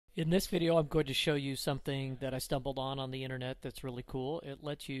In this video, I'm going to show you something that I stumbled on the internet that's really cool. It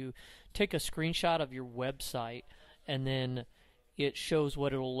lets you take a screenshot of your website and then it shows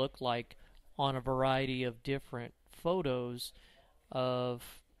what it'll look like on a variety of different photos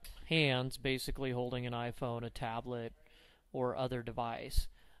of hands basically holding an iPhone, a tablet, or other device.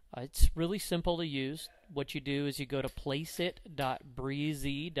 It's really simple to use. What you do is you go to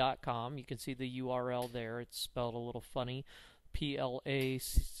placeit.breezy.com. You can see the URL there. It's spelled a little funny.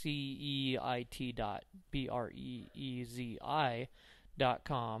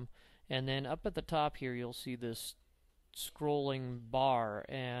 placeit.breezi.com. And then up at the top here, you'll see this scrolling bar.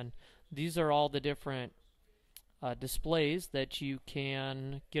 And these are all the different displays that you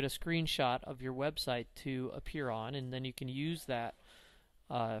can get a screenshot of your website to appear on. And then you can use that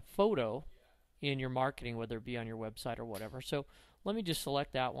photo in your marketing, whether it be on your website or whatever. So let me just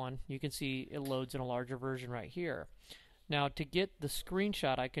select that one. You can see it loads in a larger version right here. Now to get the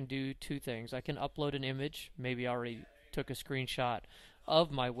screenshot, I can do two things. I can upload an image. Maybe I already took a screenshot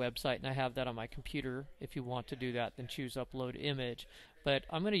of my website and I have that on my computer. If you want to do that, then choose upload image. But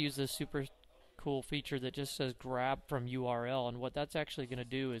I'm going to use this super cool feature that just says grab from URL, and what that's actually going to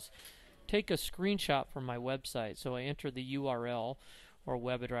do is take a screenshot from my website. So I enter the URL or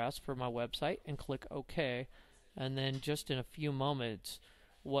web address for my website and click OK, and then just in a few moments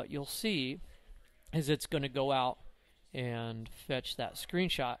what you'll see is it's going to go out and fetch that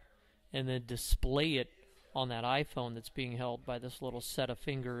screenshot and then display it on that iPhone that's being held by this little set of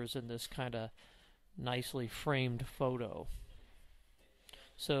fingers in this kind of nicely framed photo.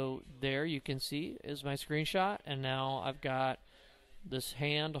 So there you can see is my screenshot, and now I've got this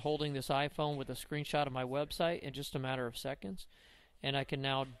hand holding this iPhone with a screenshot of my website in just a matter of seconds. And I can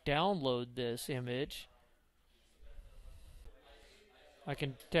now download this image. I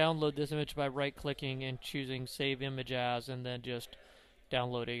can download this image by right clicking and choosing save image as, and then just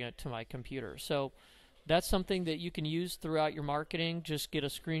downloading it to my computer. So that's something that you can use throughout your marketing. Just get a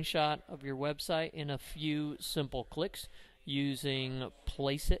screenshot of your website in a few simple clicks using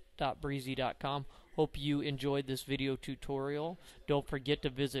placeit.breezy.com. Hope you enjoyed this video tutorial. Don't forget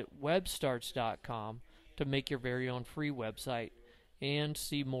to visit webstarts.com to make your very own free website and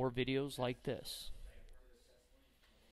see more videos like this.